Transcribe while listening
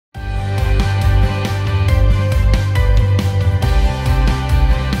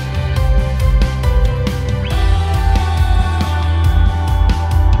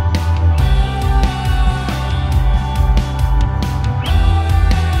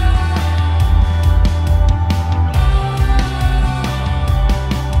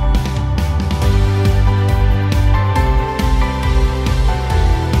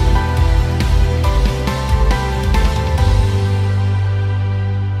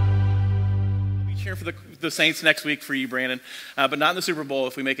cheering for the Saints next week for you, Brandon, but not in the Super Bowl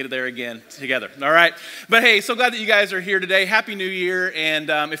if we make it there again together. All right? But hey, so glad that you guys are here today. Happy New Year.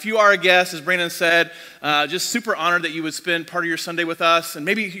 And if you are a guest, as Brandon said, just super honored that you would spend part of your Sunday with us. And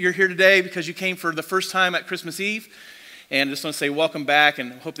maybe you're here today because you came for the first time at Christmas Eve. And I just want to say welcome back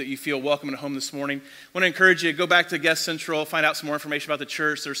and hope that you feel welcome at home this morning. I want to encourage you to go back to Guest Central, find out some more information about the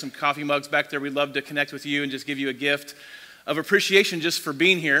church. There's some coffee mugs back there. We'd love to connect with you and just give you a gift of appreciation just for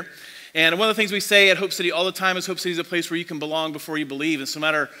being here. And one of the things we say at Hope City all the time is Hope City is a place where you can belong before you believe. And so no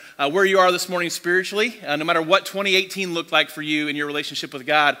matter where you are this morning spiritually, no matter what 2018 looked like for you in your relationship with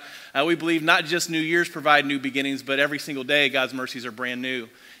God, we believe not just New Year's provide new beginnings, but every single day God's mercies are brand new.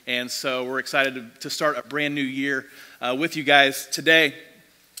 And so we're excited to start a brand new year with you guys today.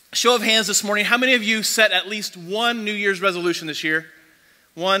 Show of hands this morning. How many of you set at least one New Year's resolution this year?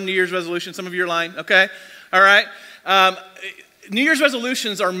 One New Year's resolution. Some of you are lying. Okay. All right. New Year's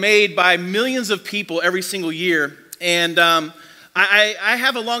resolutions are made by millions of people every single year. And I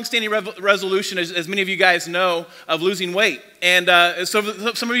have a long-standing resolution, as many of you guys know, of losing weight. And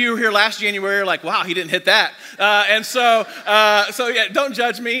so some of you were here last January are like, wow, he didn't hit that. So yeah, don't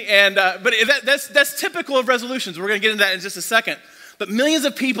judge me. But that's typical of resolutions. We're going to get into that in just a second. But millions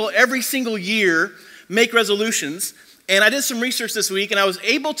of people every single year make resolutions. And I did some research this week, and I was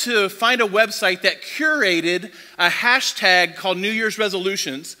able to find a website that curated a hashtag called New Year's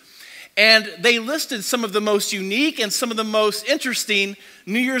Resolutions. And they listed some of the most unique and some of the most interesting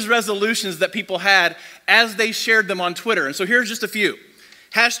New Year's resolutions that people had as they shared them on Twitter. And so here's just a few.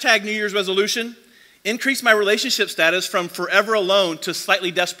 Hashtag New Year's resolution, increase my relationship status from forever alone to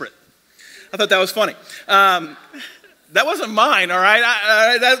slightly desperate. I thought that was funny. That wasn't mine, all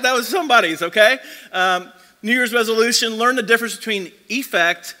right? That was somebody's, okay? New Year's resolution, learn the difference between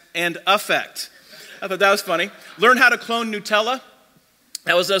effect and affect. I thought that was funny. Learn how to clone Nutella.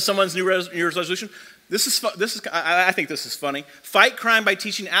 That was someone's New Year's resolution. I think this is funny. Fight crime by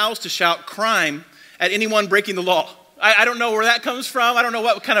teaching owls to shout crime at anyone breaking the law. I don't know where that comes from. I don't know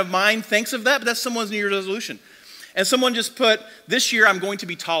what kind of mind thinks of that, but that's someone's New Year's resolution. And someone just put, this year I'm going to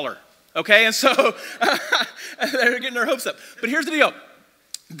be taller. Okay, and so they're getting their hopes up. But here's the deal.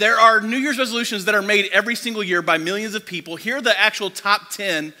 There are New Year's resolutions that are made every single year by millions of people. Here are the actual top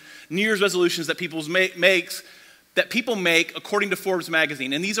 10 New Year's resolutions that people make according to Forbes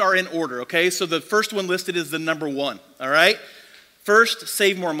magazine. And these are in order, okay? So the first one listed is the number one, all right? First,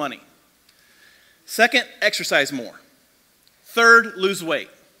 save more money. Second, exercise more. Third, lose weight.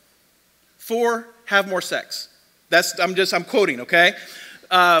 4, have more sex. I'm quoting, okay?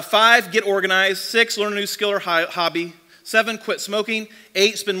 5, get organized. 6, learn a new skill or hobby. 7, quit smoking.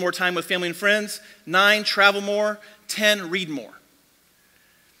 8, spend more time with family and friends. 9, travel more. 10, read more.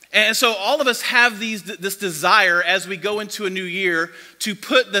 And so all of us have this desire as we go into a new year to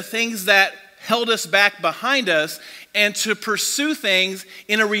put the things that held us back behind us and to pursue things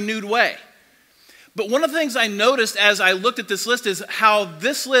in a renewed way. But one of the things I noticed as I looked at this list is how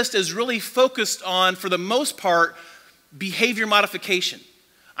this list is really focused on, for the most part, behavior modification.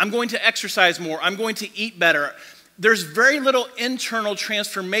 I'm going to exercise more. I'm going to eat better. There's very little internal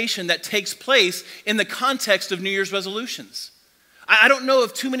transformation that takes place in the context of New Year's resolutions. I don't know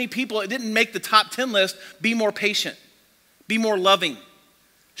of too many people, it didn't make the top 10 list, be more patient, be more loving,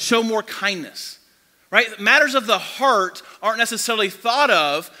 show more kindness, right? Matters of the heart aren't necessarily thought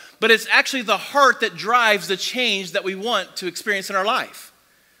of, but it's actually the heart that drives the change that we want to experience in our life.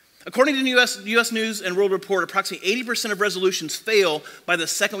 According to the U.S. News and World Report, approximately 80% of resolutions fail by the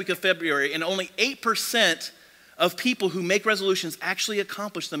second week of February, and only 8% of people who make resolutions actually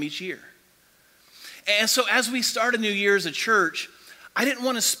accomplish them each year. And so as we start a new year as a church, I didn't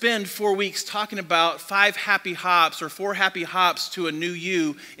want to spend 4 weeks talking about 5 happy hops or 4 happy hops to a new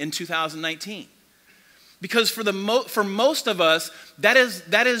you in 2019. Because for most of us, that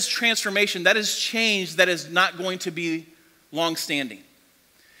is transformation, that is change that is not going to be long-standing.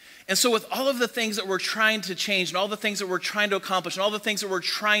 And so with all of the things that we're trying to change and all the things that we're trying to accomplish and all the things that we're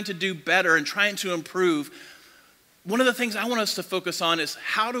trying to do better and trying to improve, one of the things I want us to focus on is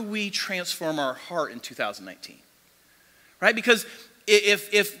how do we transform our heart in 2019, right? Because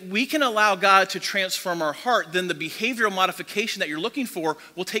if we can allow God to transform our heart, then the behavioral modification that you're looking for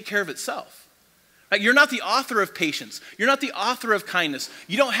will take care of itself. Right? You're not the author of patience. You're not the author of kindness.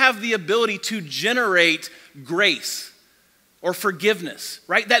 You don't have the ability to generate grace or forgiveness,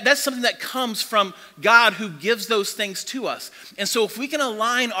 right? That's something that comes from God who gives those things to us. And so if we can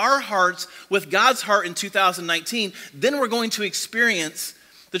align our hearts with God's heart in 2019, then we're going to experience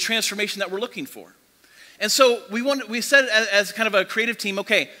the transformation that we're looking for. And so we said as kind of a creative team,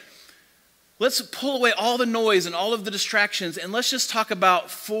 okay, let's pull away all the noise and all of the distractions, and let's just talk about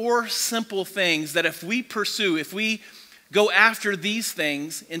 4 simple things that if we pursue, if we go after these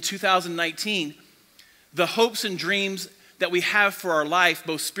things in 2019, the hopes and dreams that we have for our life,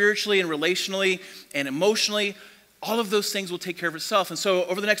 both spiritually and relationally and emotionally, all of those things will take care of itself. And so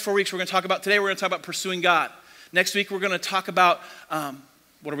over the next 4 weeks, we're going to talk about pursuing God. Next week, we're going to talk about,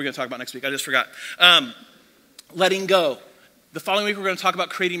 what are we going to talk about next week? I just forgot. Letting go. The following week, we're going to talk about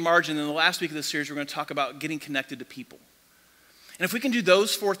creating margin. And the last week of this series, we're going to talk about getting connected to people. And if we can do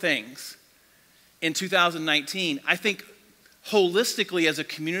those 4 things in 2019, I think holistically as a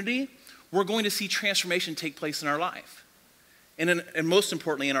community, we're going to see transformation take place in our life. And most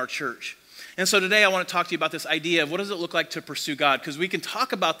importantly, in our church. And so today I want to talk to you about this idea of what does it look like to pursue God? Because we can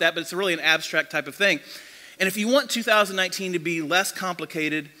talk about that, but it's really an abstract type of thing. And if you want 2019 to be less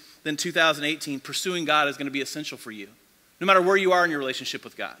complicated than 2018, pursuing God is going to be essential for you, no matter where you are in your relationship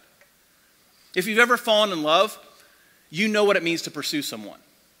with God. If you've ever fallen in love, you know what it means to pursue someone,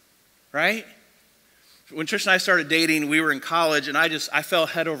 right? When Trish and I started dating, we were in college, and I fell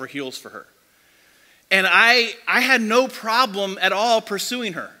head over heels for her. And I had no problem at all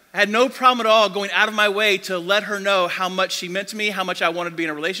pursuing her. I had no problem at all going out of my way to let her know how much she meant to me, how much I wanted to be in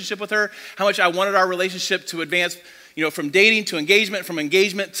a relationship with her, how much I wanted our relationship to advance, from dating to engagement, from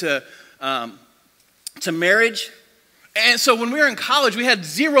engagement to marriage. And so when we were in college, we had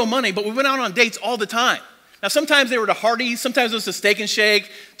zero money, but we went out on dates all the time. Now, sometimes they were to Hardee's, sometimes it was to Steak and Shake,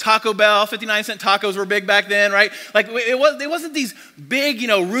 Taco Bell, 59-cent tacos were big back then, right? Like, it wasn't these big,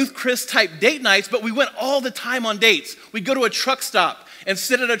 Ruth Chris type date nights, but we went all the time on dates. We'd go to a truck stop and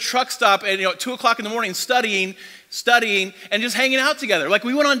sit at a truck stop and, at 2 o'clock in the morning studying, and just hanging out together. Like,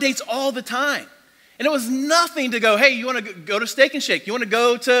 we went on dates all the time. And it was nothing to go, hey, you want to go to Steak and Shake? You want to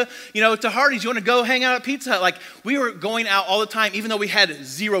go to, to Hardee's? You want to go hang out at Pizza Hut? Like, we were going out all the time, even though we had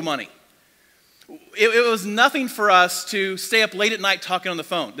zero money. It was nothing for us to stay up late at night talking on the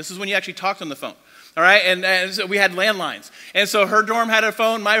phone. This is when you actually talked on the phone, all right? And so we had landlines. And so her dorm had a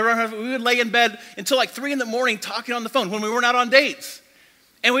phone, my dorm had a phone. We would lay in bed until like 3 in the morning talking on the phone when we weren't out on dates.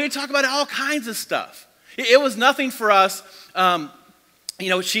 And we would talk about all kinds of stuff. It was nothing for us.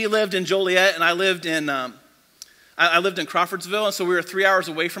 She lived in Joliet, and I lived in Crawfordsville, and so we were 3 hours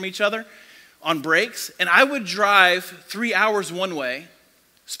away from each other on breaks. And I would drive 3 hours one way,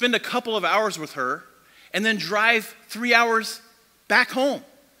 spend a couple of hours with her, and then drive 3 hours back home.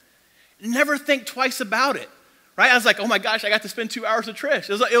 Never think twice about it, right? I was like, oh my gosh, I got to spend 2 hours with Trish.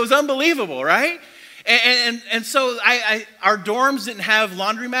 It was unbelievable, right? And so our dorms didn't have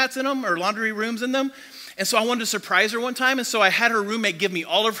laundry mats in them or laundry rooms in them. And so I wanted to surprise her one time, and so I had her roommate give me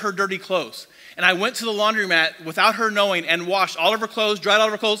all of her dirty clothes. And I went to the laundromat without her knowing and washed all of her clothes, dried all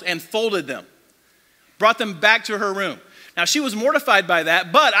of her clothes, and folded them. Brought them back to her room. Now, she was mortified by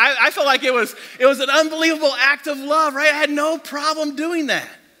that, but I felt like it was an unbelievable act of love, right? I had no problem doing that.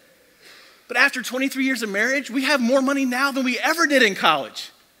 But after 23 years of marriage, we have more money now than we ever did in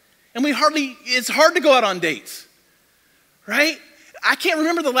college. And it's hard to go out on dates, right? I can't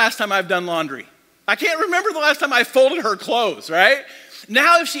remember the last time I've done laundry. I can't remember the last time I folded her clothes, right?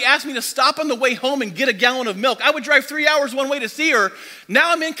 Now, if she asked me to stop on the way home and get a gallon of milk, I would drive 3 hours one way to see her.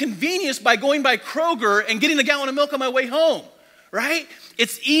 Now I'm inconvenienced by going by Kroger and getting a gallon of milk on my way home, right?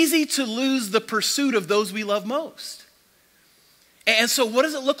 It's easy to lose the pursuit of those we love most. And so what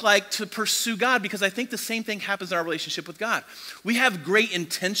does it look like to pursue God? Because I think the same thing happens in our relationship with God. We have great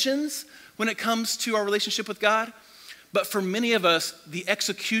intentions when it comes to our relationship with God, but for many of us, the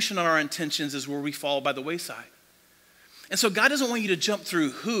execution on our intentions is where we fall by the wayside. And so God doesn't want you to jump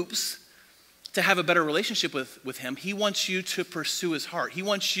through hoops to have a better relationship with him. He wants you to pursue his heart. He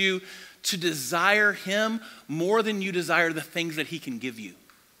wants you to desire him more than you desire the things that he can give you.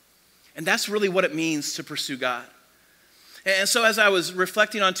 And that's really what it means to pursue God. And so as I was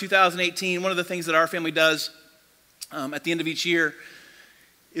reflecting on 2018, one of the things that our family does at the end of each year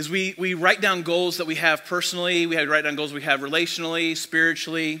is we write down goals that we have personally, we write down goals we have relationally,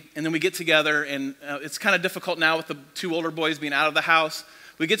 spiritually, and then we get together, and it's kind of difficult now with the 2 older boys being out of the house.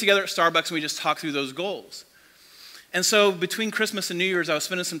 We get together at Starbucks and we just talk through those goals. And so between Christmas and New Year's, I was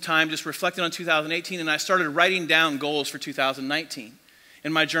spending some time just reflecting on 2018, and I started writing down goals for 2019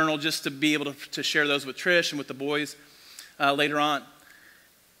 in my journal just to be able to share those with Trish and with the boys later on.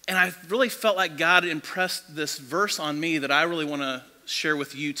 And I really felt like God impressed this verse on me that I really want to share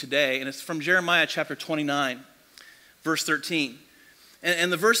with you today, and it's from Jeremiah chapter 29, verse 13.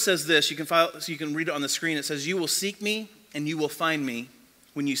 And the verse says this, you can read it on the screen. It says, "You will seek me and you will find me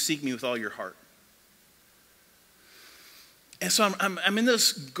when you seek me with all your heart." And so I'm in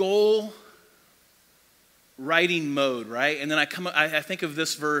this goal writing mode, right? And then I think of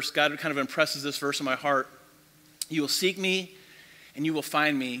this verse. God kind of impresses this verse in my heart. You will seek me and you will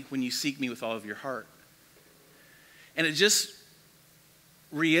find me when you seek me with all of your heart. And it just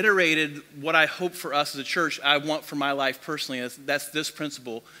reiterated what I hope for us as a church, I want for my life personally. That's this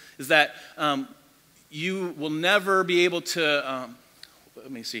principle, is that you will never be able to,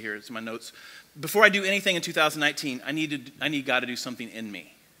 let me see here, it's in my notes. Before I do anything in 2019, I need God to do something in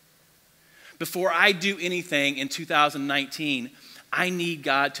me. Before I do anything in 2019, I need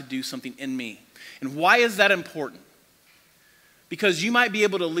God to do something in me. And why is that important? Because you might be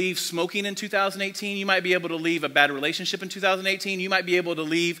able to leave smoking in 2018. You might be able to leave a bad relationship in 2018. You might be able to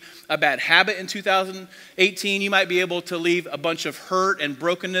leave a bad habit in 2018. You might be able to leave a bunch of hurt and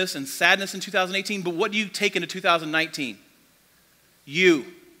brokenness and sadness in 2018. But what do you take into 2019? You.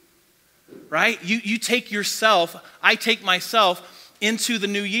 Right? You take yourself, I take myself into the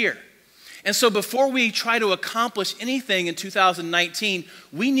new year. And so before we try to accomplish anything in 2019,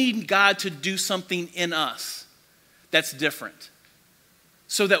 we need God to do something in us that's different,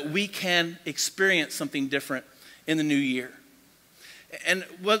 so that we can experience something different in the new year. And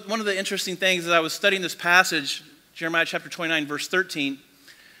one of the interesting things as I was studying this passage, Jeremiah chapter 29, verse 13,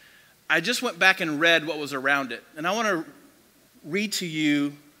 I just went back and read what was around it. And I want to read to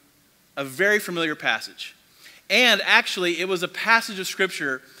you a very familiar passage. And actually, it was a passage of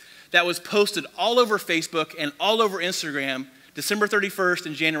Scripture that was posted all over Facebook and all over Instagram December 31st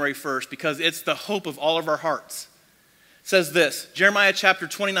and January 1st, because it's the hope of all of our hearts. It says this, Jeremiah chapter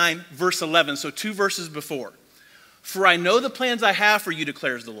 29, verse 11, so 2 verses before. For I know the plans I have for you,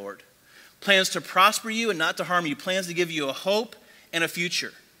 declares the Lord. Plans to prosper you and not to harm you. Plans to give you a hope and a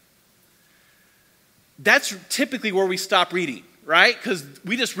future. That's typically where we stop reading, right? Because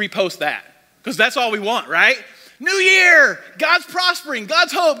we just repost that. Because that's all we want, right? New year, God's prospering,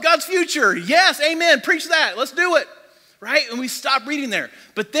 God's hope, God's future. Yes, amen, preach that, let's do it, right? And we stop reading there.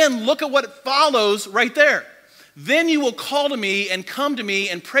 But then look at what follows right there. Then you will call to me and come to me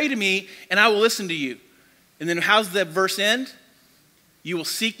and pray to me, and I will listen to you. And then how's that verse end? You will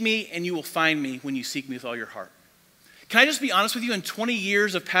seek me and you will find me when you seek me with all your heart. Can I just be honest with you? In 20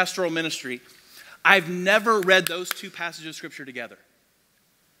 years of pastoral ministry, I've never read those two passages of Scripture together.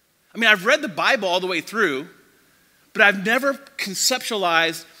 I mean, I've read the Bible all the way through, but I've never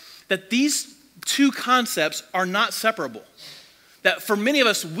conceptualized that these two concepts are not separable. That for many of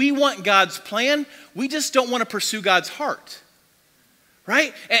us, we want God's plan, we just don't want to pursue God's heart,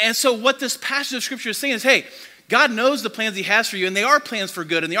 right? And so what this passage of Scripture is saying is, hey, God knows the plans He has for you, and they are plans for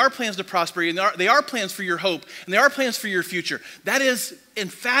good, and they are plans to prosper you, and they are plans for your hope, and they are plans for your future. That is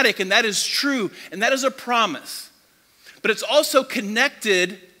emphatic, and that is true, and that is a promise. But it's also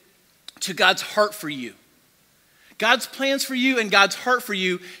connected to God's heart for you. God's plans for you and God's heart for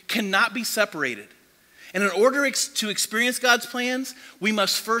you cannot be separated. And in order to experience God's plans, we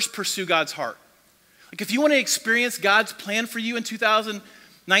must first pursue God's heart. Like if you want to experience God's plan for you in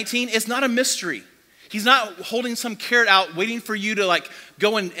 2019, it's not a mystery. He's not holding some carrot out waiting for you to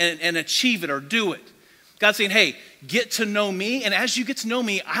go and achieve it or do it. God's saying, hey, get to know me, and as you get to know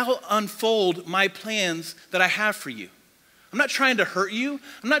me, I'll unfold my plans that I have for you. I'm not trying to hurt you.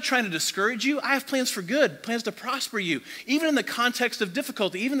 I'm not trying to discourage you. I have plans for good, plans to prosper you, even in the context of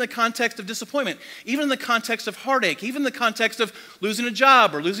difficulty, even in the context of disappointment, even in the context of heartache, even in the context of losing a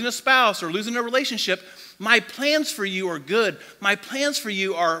job or losing a spouse or losing a relationship. My plans for you are good. My plans for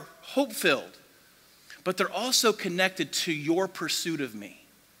you are hope-filled, but they're also connected to your pursuit of me.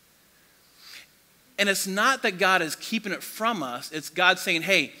 And it's not that God is keeping it from us. It's God saying,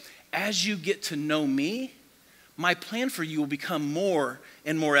 hey, as you get to know me, my plan for you will become more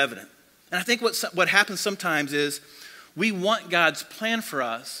and more evident. And I think what happens sometimes is we want God's plan for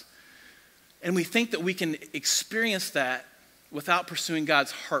us, and we think that we can experience that without pursuing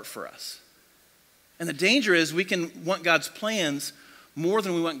God's heart for us. And the danger is we can want God's plans more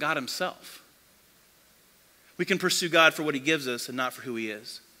than we want God Himself. We can pursue God for what He gives us and not for who He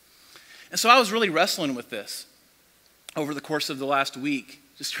is. And so I was really wrestling with this over the course of the last week,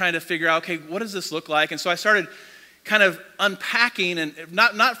 just trying to figure out, okay, what does this look like? And so I started kind of unpacking, and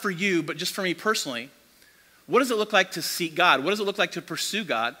not for you, but just for me personally, what does it look like to seek God? What does it look like to pursue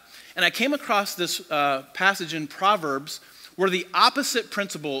God? And I came across this passage in Proverbs where the opposite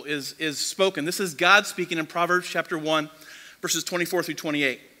principle is spoken. This is God speaking in Proverbs chapter 1, verses 24 through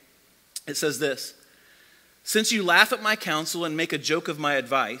 28. It says this, since you laugh at my counsel and make a joke of my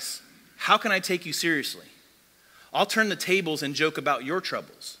advice, how can I take you seriously? I'll turn the tables and joke about your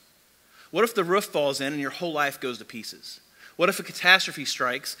troubles. What if the roof falls in and your whole life goes to pieces? What if a catastrophe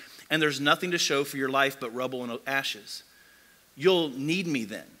strikes and there's nothing to show for your life but rubble and ashes? You'll need me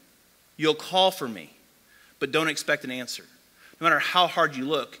then. You'll call for me, but don't expect an answer. No matter how hard you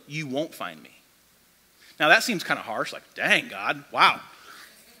look, you won't find me. Now that seems kind of harsh, like, dang, God, wow.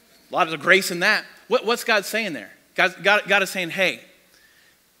 A lot of grace in that. What's God saying there? God is saying, hey,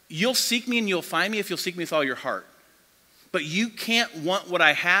 you'll seek me and you'll find me if you'll seek me with all your heart. But you can't want what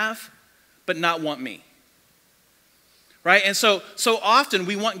I have, but not want me. Right? And so often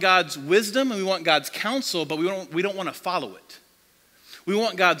we want God's wisdom and we want God's counsel, but we don't want to follow it. We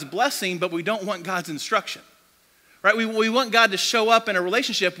want God's blessing, but we don't want God's instruction. Right? We want God to show up in a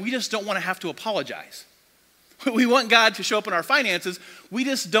relationship. We just don't want to have to apologize. We want God to show up in our finances. We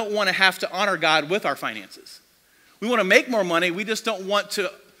just don't want to have to honor God with our finances. We want to make more money. We just don't want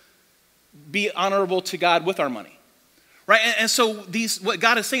to be honorable to God with our money. Right? And so what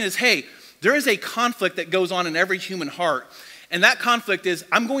God is saying is, hey, there is a conflict that goes on in every human heart. And that conflict is,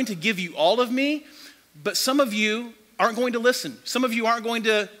 I'm going to give you all of me, but some of you aren't going to listen. Some of you aren't going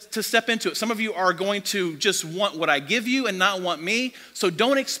to step into it. Some of you are going to just want what I give you and not want me. So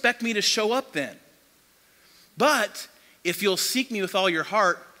don't expect me to show up then. But if you'll seek me with all your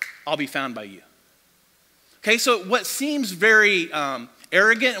heart, I'll be found by you. Okay, so what seems very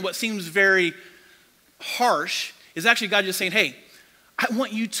arrogant and what seems very harsh is actually God just saying, hey, I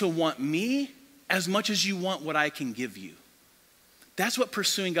want you to want me as much as you want what I can give you. That's what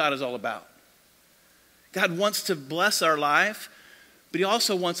pursuing God is all about. God wants to bless our life, but he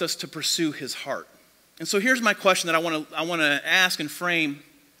also wants us to pursue his heart. And so here's my question that I want to ask and frame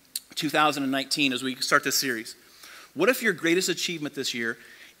 2019 as we start this series. What if your greatest achievement this year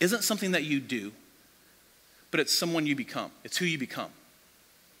isn't something that you do, but it's someone you become? It's who you become.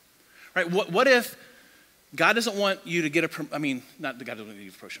 Right? What if God doesn't want you to get not that God doesn't want you to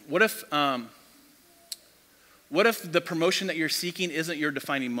get a promotion. What if the promotion that you're seeking isn't your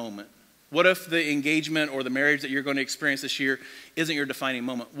defining moment? What if the engagement or the marriage that you're going to experience this year isn't your defining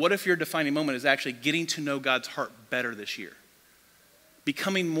moment? What if your defining moment is actually getting to know God's heart better this year?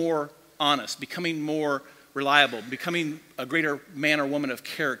 Becoming more honest, becoming more reliable, becoming a greater man or woman of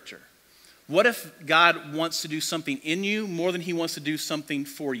character. What if God wants to do something in you more than he wants to do something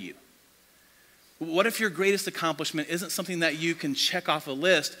for you? What if your greatest accomplishment isn't something that you can check off a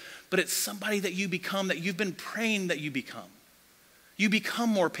list, but it's somebody that you become, that you've been praying that you become? You become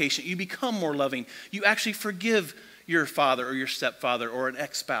more patient. You become more loving. You actually forgive your father or your stepfather or an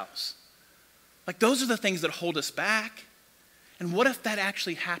ex-spouse. Like, those are the things that hold us back. And what if that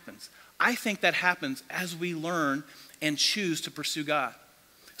actually happens? I think that happens as we learn and choose to pursue God.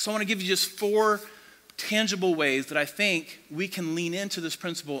 So I want to give you just 4 tangible ways that I think we can lean into this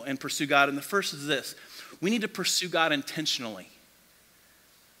principle and pursue God. And the first is this: we need to pursue God intentionally.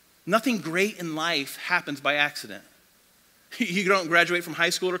 Nothing great in life happens by accident. You don't graduate from high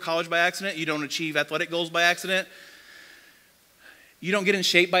school or college by accident. You don't achieve athletic goals by accident. You don't get in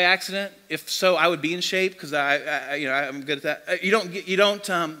shape by accident. If so, I would be in shape because I'm good at that. You don't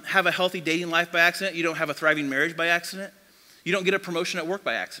have a healthy dating life by accident. You don't have a thriving marriage by accident. You don't get a promotion at work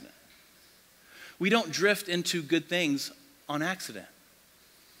by accident. We don't drift into good things on accident.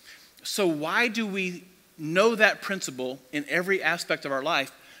 So why do we know that principle in every aspect of our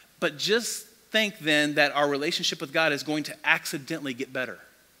life, but just think then that our relationship with God is going to accidentally get better?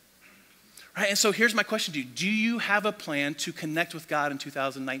 Right? And so here's my question to you. Do you have a plan to connect with God in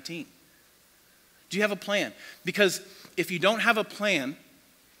 2019? Do you have a plan? Because if you don't have a plan,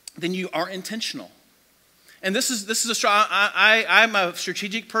 then you aren't intentional. And this is I'm a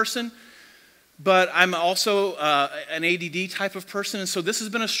strategic person, but I'm also an ADD type of person. And so this has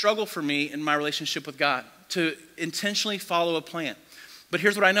been a struggle for me in my relationship with God, to intentionally follow a plan. But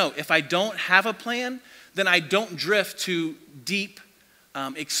here's what I know. If I don't have a plan, then I don't drift to deep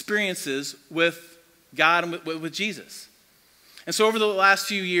experiences with God and with Jesus. And so over the last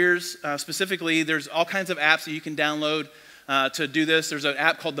few years, specifically, there's all kinds of apps that you can download to do this. There's an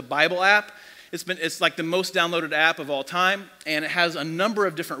app called the Bible app. It's like the most downloaded app of all time, and it has a number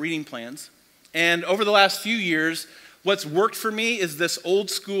of different reading plans. And over the last few years, what's worked for me is this old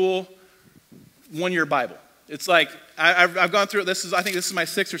school one-year Bible. It's like, I've gone through it. I think this is my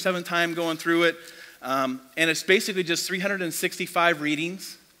 6th or 7th time going through it. And it's basically just 365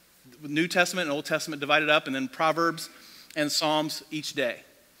 readings, with New Testament and Old Testament divided up, and then Proverbs and Psalms each day.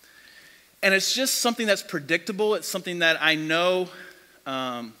 And it's just something that's predictable. It's something that I know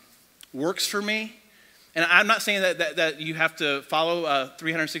works for me. And I'm not saying that you have to follow a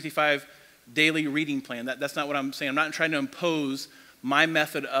 365 daily reading plan. That's not what I'm saying. I'm not trying to impose my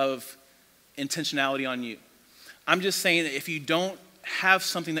method of intentionality on you. I'm just saying that if you don't have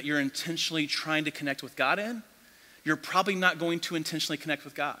something that you're intentionally trying to connect with God in, you're probably not going to intentionally connect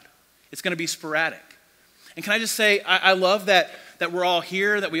with God. It's going to be sporadic. And can I just say, I love that we're all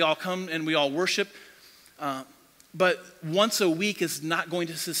here, that we all come and we all worship. But once a week is not going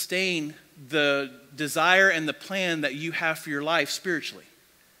to sustain the desire and the plan that you have for your life spiritually.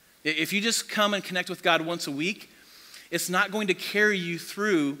 If you just come and connect with God once a week, it's not going to carry you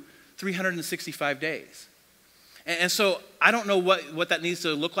through 365 days. And so I don't know what that needs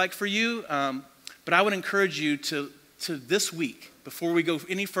to look like for you, but I would encourage you to this week, before we go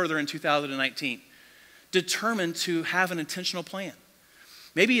any further in 2019, determine to have an intentional plan.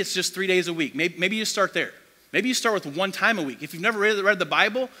 Maybe it's just 3 days a week. Maybe you start there. Maybe you start with one time a week. If you've never read the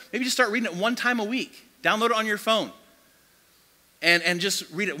Bible, maybe just start reading it one time a week. Download it on your phone and just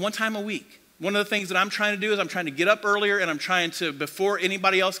read it one time a week. One of the things that I'm trying to do is I'm trying to get up earlier, and I'm trying to, before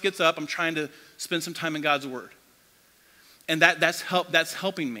anybody else gets up, I'm trying to spend some time in God's Word. And that's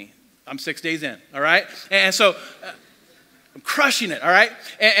helping me. I'm 6 days in, all right? And so I'm crushing it, all right?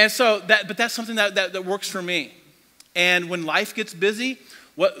 And so but that's something that works for me. And when life gets busy,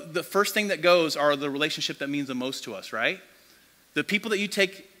 the first thing that goes are the relationship that means the most to us, right? The people that you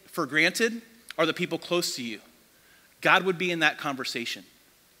take for granted are the people close to you. God would be in that conversation,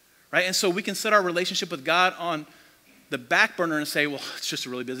 right? And so we can set our relationship with God on the back burner and say, well, it's just a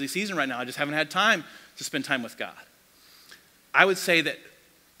really busy season right now. I just haven't had time to spend time with God. I would say that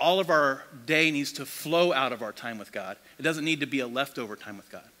all of our day needs to flow out of our time with God. It doesn't need to be a leftover time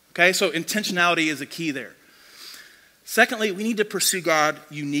with God, okay? So intentionality is a key there. Secondly, we need to pursue God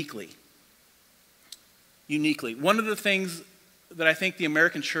uniquely. Uniquely. One of the things that I think the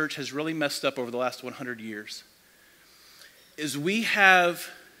American church has really messed up over the last 100 years is we have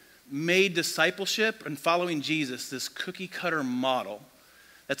made discipleship and following Jesus this cookie cutter model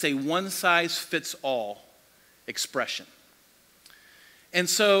that's a one-size-fits-all expression. And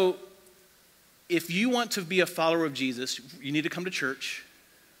so if you want to be a follower of Jesus, you need to come to church.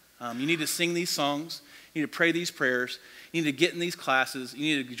 You need to sing these songs. You need to pray these prayers. You need to get in these classes.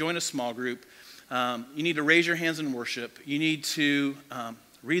 You need to join a small group. You need to raise your hands in worship. You need to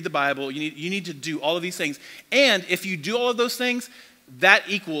read the Bible. You need to do all of these things. And if you do all of those things, that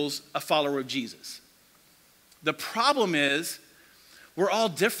equals a follower of Jesus. The problem is we're all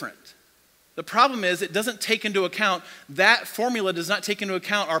different. The problem is it doesn't take into account, that formula does not take into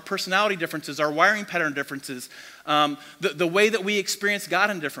account our personality differences, our wiring pattern differences, the way that we experience God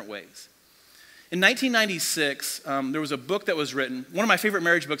in different ways. In 1996, there was a book that was written. One of my favorite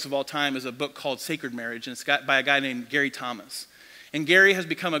marriage books of all time is a book called Sacred Marriage, and it's got by a guy named Gary Thomas. And Gary has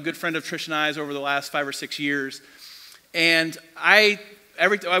become a good friend of Trish and I's over the last 5 or 6 years. And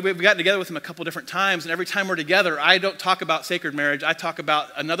we've gotten together with him a couple different times, and every time we're together, I don't talk about Sacred Marriage. I talk about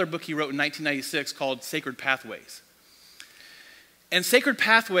another book he wrote in 1996 called Sacred Pathways. And Sacred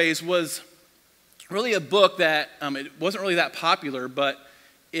Pathways was really a book that, it wasn't really that popular, but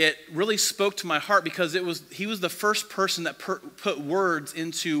it really spoke to my heart because he was the first person that put words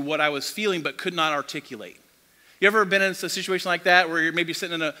into what I was feeling but could not articulate. You ever been in a situation like that where you're maybe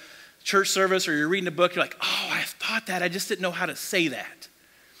sitting in a church service or you're reading a book, you're like, oh, I thought that, I just didn't know how to say that.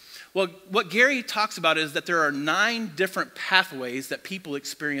 Well, what Gary talks about is that there are 9 different pathways that people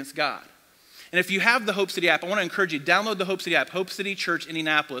experience God. And if you have the Hope City app, I want to encourage you, download the Hope City app, Hope City Church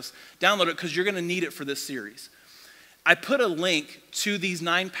Indianapolis. Download it because you're going to need it for this series. I put a link to these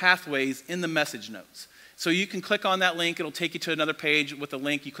 9 pathways in the message notes. So you can click on that link. It'll take you to another page with a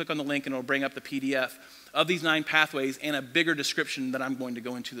link. You click on the link and it'll bring up the PDF of these 9 pathways and a bigger description that I'm going to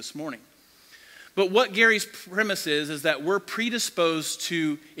go into this morning. But what Gary's premise is that we're predisposed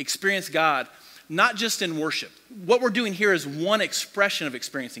to experience God, not just in worship. What we're doing here is one expression of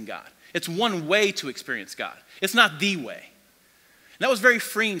experiencing God. It's one way to experience God. It's not the way. And that was very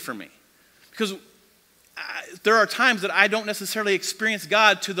freeing for me because there are times that I don't necessarily experience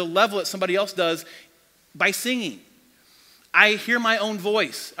God to the level that somebody else does by singing. I hear my own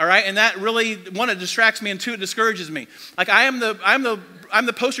voice, all right? And that really, one, it distracts me, and 2, it discourages me. Like I'm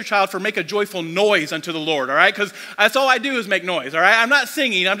the poster child for make a joyful noise unto the Lord, all right? Because that's all I do is make noise, all right? I'm not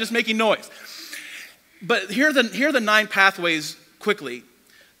singing, I'm just making noise. But here are the 9 pathways quickly.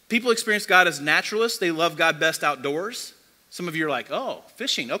 People experience God as naturalists. They love God best outdoors. Some of you are like, oh,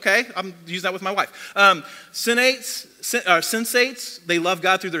 fishing, okay. I'm using that with my wife. Sensates, they love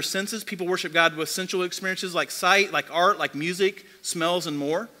God through their senses. People worship God with sensual experiences like sight, like art, like music, smells, and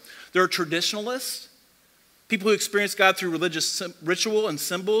more. There are traditionalists, people who experience God through religious ritual and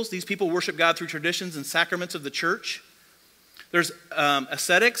symbols. These people worship God through traditions and sacraments of the church. There's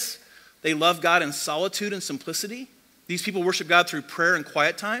ascetics. They love God in solitude and simplicity. These people worship God through prayer and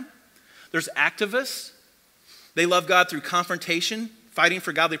quiet time. There's activists. They love God through confrontation, fighting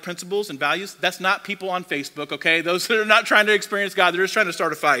for godly principles and values. That's not people on Facebook, okay? Those that are not trying to experience God, they're just trying to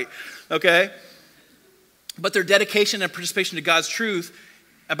start a fight, okay? But their dedication and participation to God's truth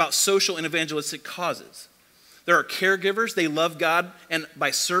about social and evangelistic causes. There are caregivers. They love God and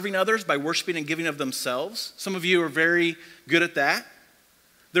by serving others, by worshiping and giving of themselves. Some of you are very good at that.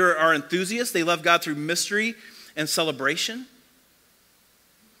 There are enthusiasts. They love God through mystery and celebration.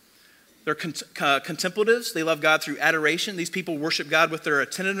 They're contemplatives. They love God through adoration. These people worship God with their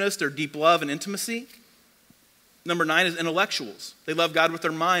attentiveness, their deep love and intimacy. Number 9 is intellectuals. They love God with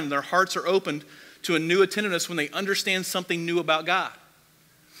their mind. Their hearts are opened to a new attentiveness when they understand something new about God.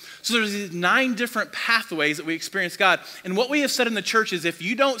 So there's these 9 different pathways that we experience God. And what we have said in the church is if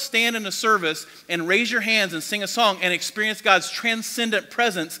you don't stand in a service and raise your hands and sing a song and experience God's transcendent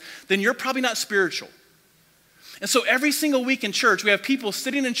presence, then you're probably not spiritual. And so every single week in church, we have people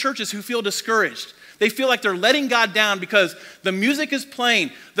sitting in churches who feel discouraged. They feel like they're letting God down because the music is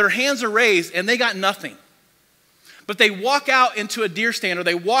playing, their hands are raised, and they got nothing. But they walk out into a deer stand, or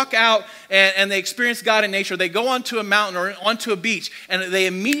they walk out and they experience God in nature. They go onto a mountain or onto a beach, and they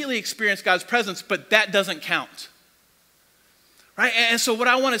immediately experience God's presence, but that doesn't count. Right? And so what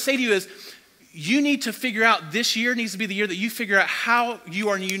I want to say to you is, you need to figure out, this year needs to be the year that you figure out how you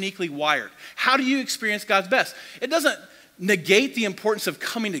are uniquely wired. How do you experience God's best? It doesn't negate the importance of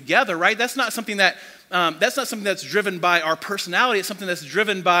coming together, right? That's not something that's driven by our personality. It's something that's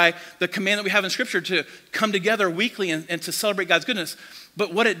driven by the command that we have in Scripture to come together weekly and to celebrate God's goodness.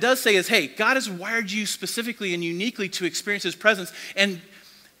 But what it does say is, hey, God has wired you specifically and uniquely to experience His presence, and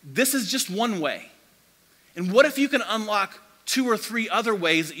this is just one way. And what if you can unlock 2 or 3 other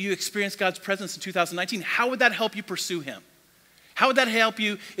ways that you experience God's presence in 2019? How would that help you pursue Him? How would that help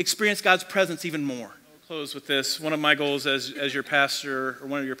you experience God's presence even more? I'll close with this. One of my goals as your pastor, or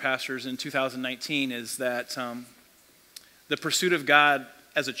one of your pastors in 2019, is that the pursuit of God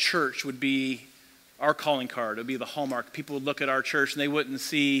as a church would be our calling card. It would be the hallmark. People would look at our church and they wouldn't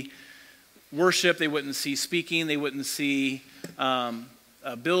see worship, they wouldn't see speaking, they wouldn't see a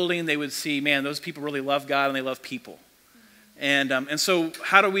building. They would see, man, those people really love God and they love people. And so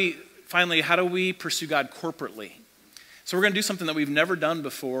how do we pursue God corporately? So we're going to do something that we've never done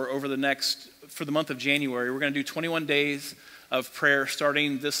before for the month of January. We're going to do 21 days of prayer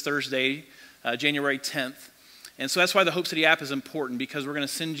starting this Thursday, January 10th. And so that's why the Hope City app is important, because we're going to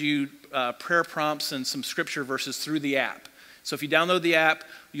send you prayer prompts and some scripture verses through the app. So if you download the app,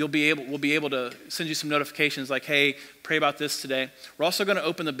 we'll be able to send you some notifications like, hey, pray about this today. We're also going to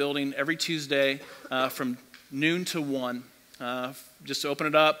open the building every Tuesday from noon to 1. Just to open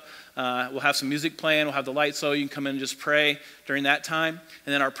it up. We'll have some music playing. We'll have the lights so you can come in and just pray during that time.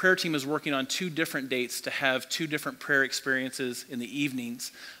 And then our prayer team is working on 2 different dates to have 2 different prayer experiences in the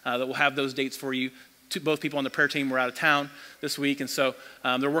evenings that we'll have those dates for you. Both people on the prayer team were out of town this week, and so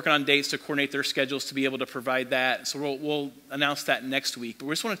they're working on dates to coordinate their schedules to be able to provide that. So we'll announce that next week. But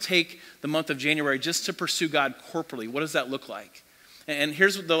we just want to take the month of January just to pursue God corporately. What does that look like? And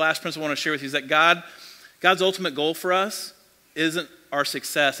here's the last principle I want to share with you, is that God's ultimate goal for us isn't our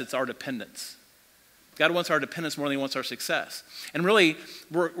success, it's our dependence. God wants our dependence more than He wants our success. And really,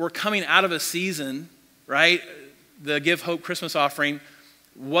 we're coming out of a season, right? The Give Hope Christmas offering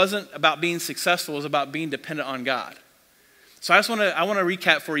wasn't about being successful, it was about being dependent on God. So I want to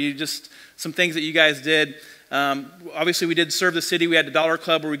recap for you just some things that you guys did. Obviously, we did Serve the City. We had the Dollar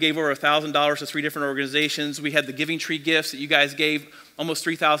Club where we gave over $1,000 to 3 different organizations. We had the Giving Tree gifts that you guys gave almost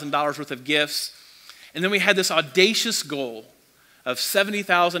 $3,000 worth of gifts. And then we had this audacious goal of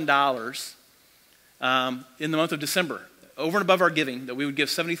 $70,000 in the month of December, over and above our giving, that we would give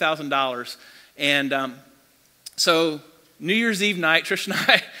 $70,000. And so New Year's Eve night, Trish and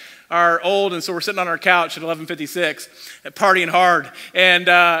I are old, and so we're sitting on our couch at 11:56, partying hard. And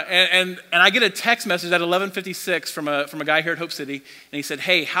I get a text message at 11:56 from a guy here at Hope City, and he said,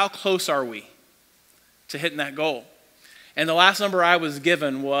 hey, how close are we to hitting that goal? And the last number I was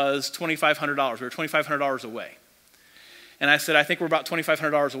given was $2,500. We were $2,500 away. And I said, I think we're about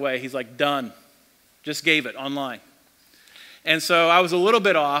 $2,500 away. He's like, done. Just gave it online. And so I was a little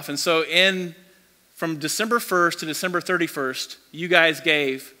bit off. And so from December 1st to December 31st, you guys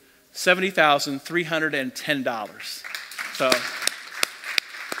gave $70,310. So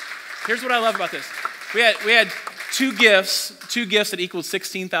here's what I love about this. We had two gifts that equaled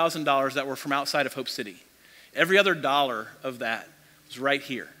 $16,000 that were from outside of Hope City. Every other dollar of that was right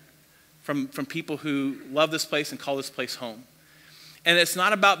here from people who love this place and call this place home. And it's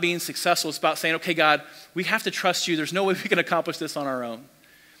not about being successful. It's about saying, okay, God, we have to trust you. There's no way we can accomplish this on our own.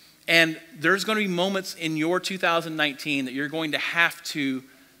 And there's going to be moments in your 2019 that you're going to have to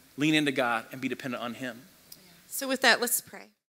lean into God and be dependent on Him. So with that, let's pray.